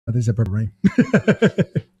There's a purple rain.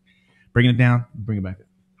 Bringing it down, bring it back up.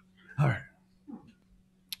 All right.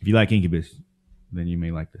 If you like Incubus, then you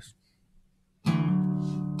may like this.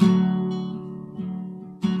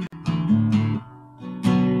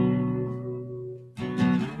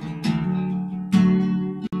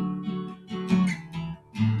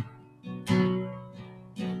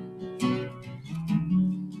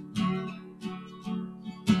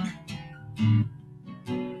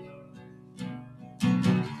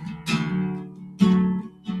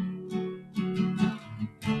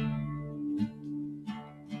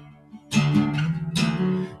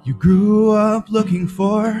 You grew up looking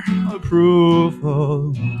for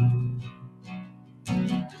approval.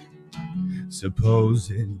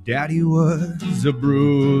 Supposed daddy was a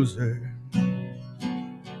bruiser.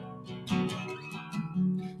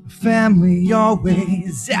 Family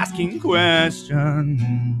always asking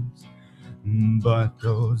questions, but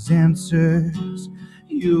those answers,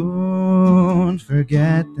 you won't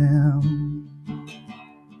forget them.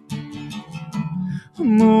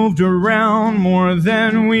 Moved around more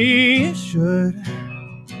than we should.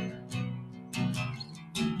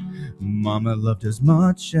 Mama loved as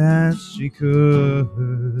much as she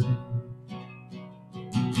could.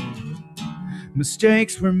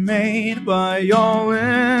 Mistakes were made by all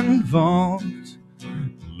involved.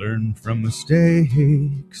 Learn from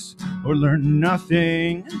mistakes or learn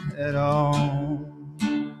nothing at all.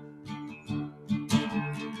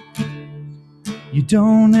 You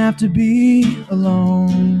don't have to be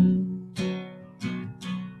alone.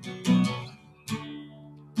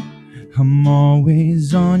 I'm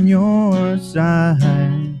always on your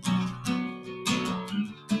side.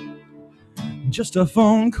 Just a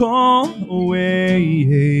phone call away.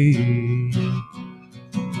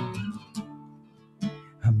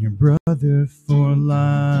 I'm your brother for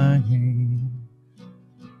life.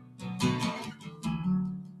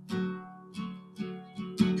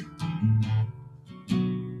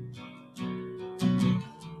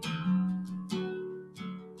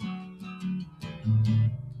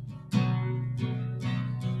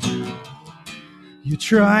 You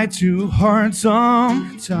try too hard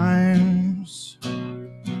sometimes.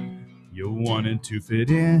 You wanted to fit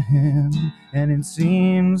in, and it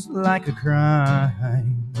seems like a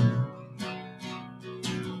crime.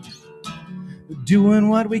 Doing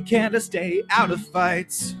what we can to stay out of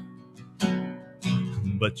fights.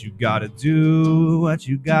 But you gotta do what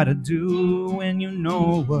you gotta do when you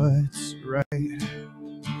know what's right.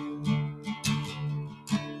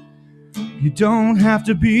 You don't have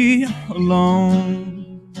to be alone.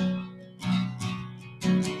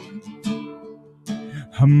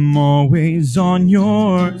 I'm always on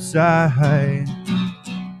your side.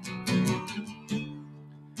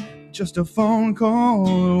 Just a phone call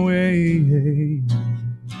away.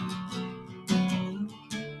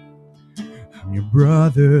 I'm your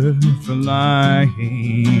brother for life.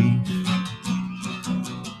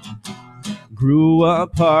 Grew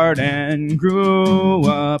up hard and grew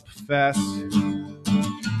up fast.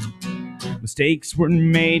 Mistakes were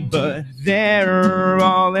made, but they're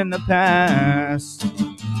all in the past.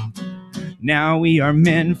 Now we are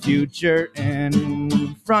men, future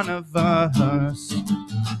in front of us.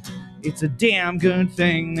 It's a damn good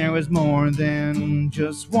thing there was more than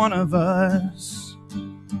just one of us.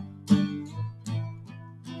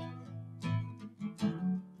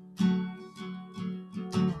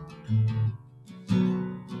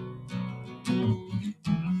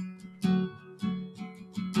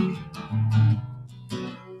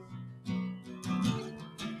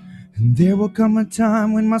 And there will come a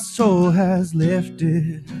time when my soul has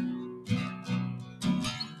lifted,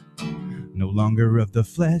 no longer of the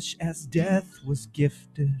flesh as death was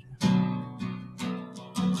gifted.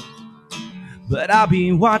 But I'll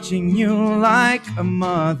be watching you like a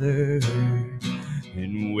mother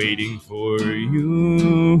and waiting for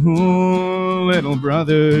you, little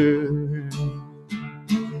brother.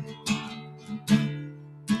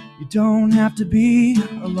 You don't have to be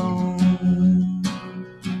alone.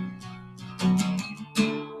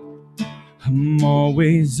 I'm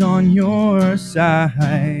always on your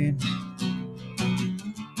side.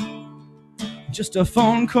 Just a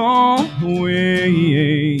phone call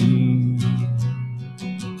away.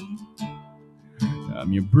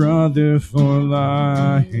 I'm your brother for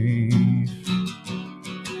life.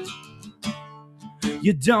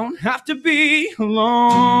 You don't have to be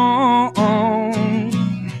alone.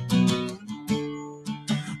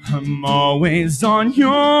 I'm always on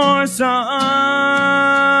your side.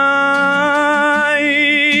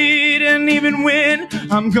 And even when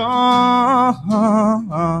I'm gone,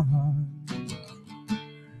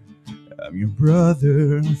 I'm your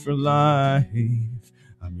brother for life.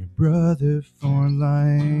 I'm your brother for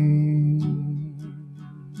life.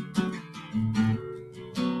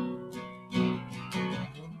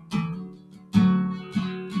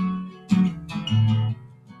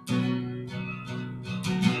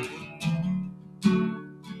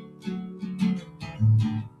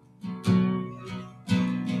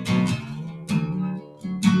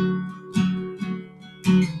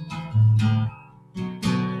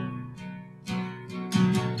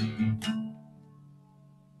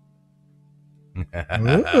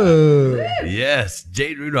 Yes,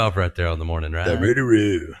 Jade Rudolph right there on the morning ride. The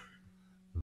Roo-Roo.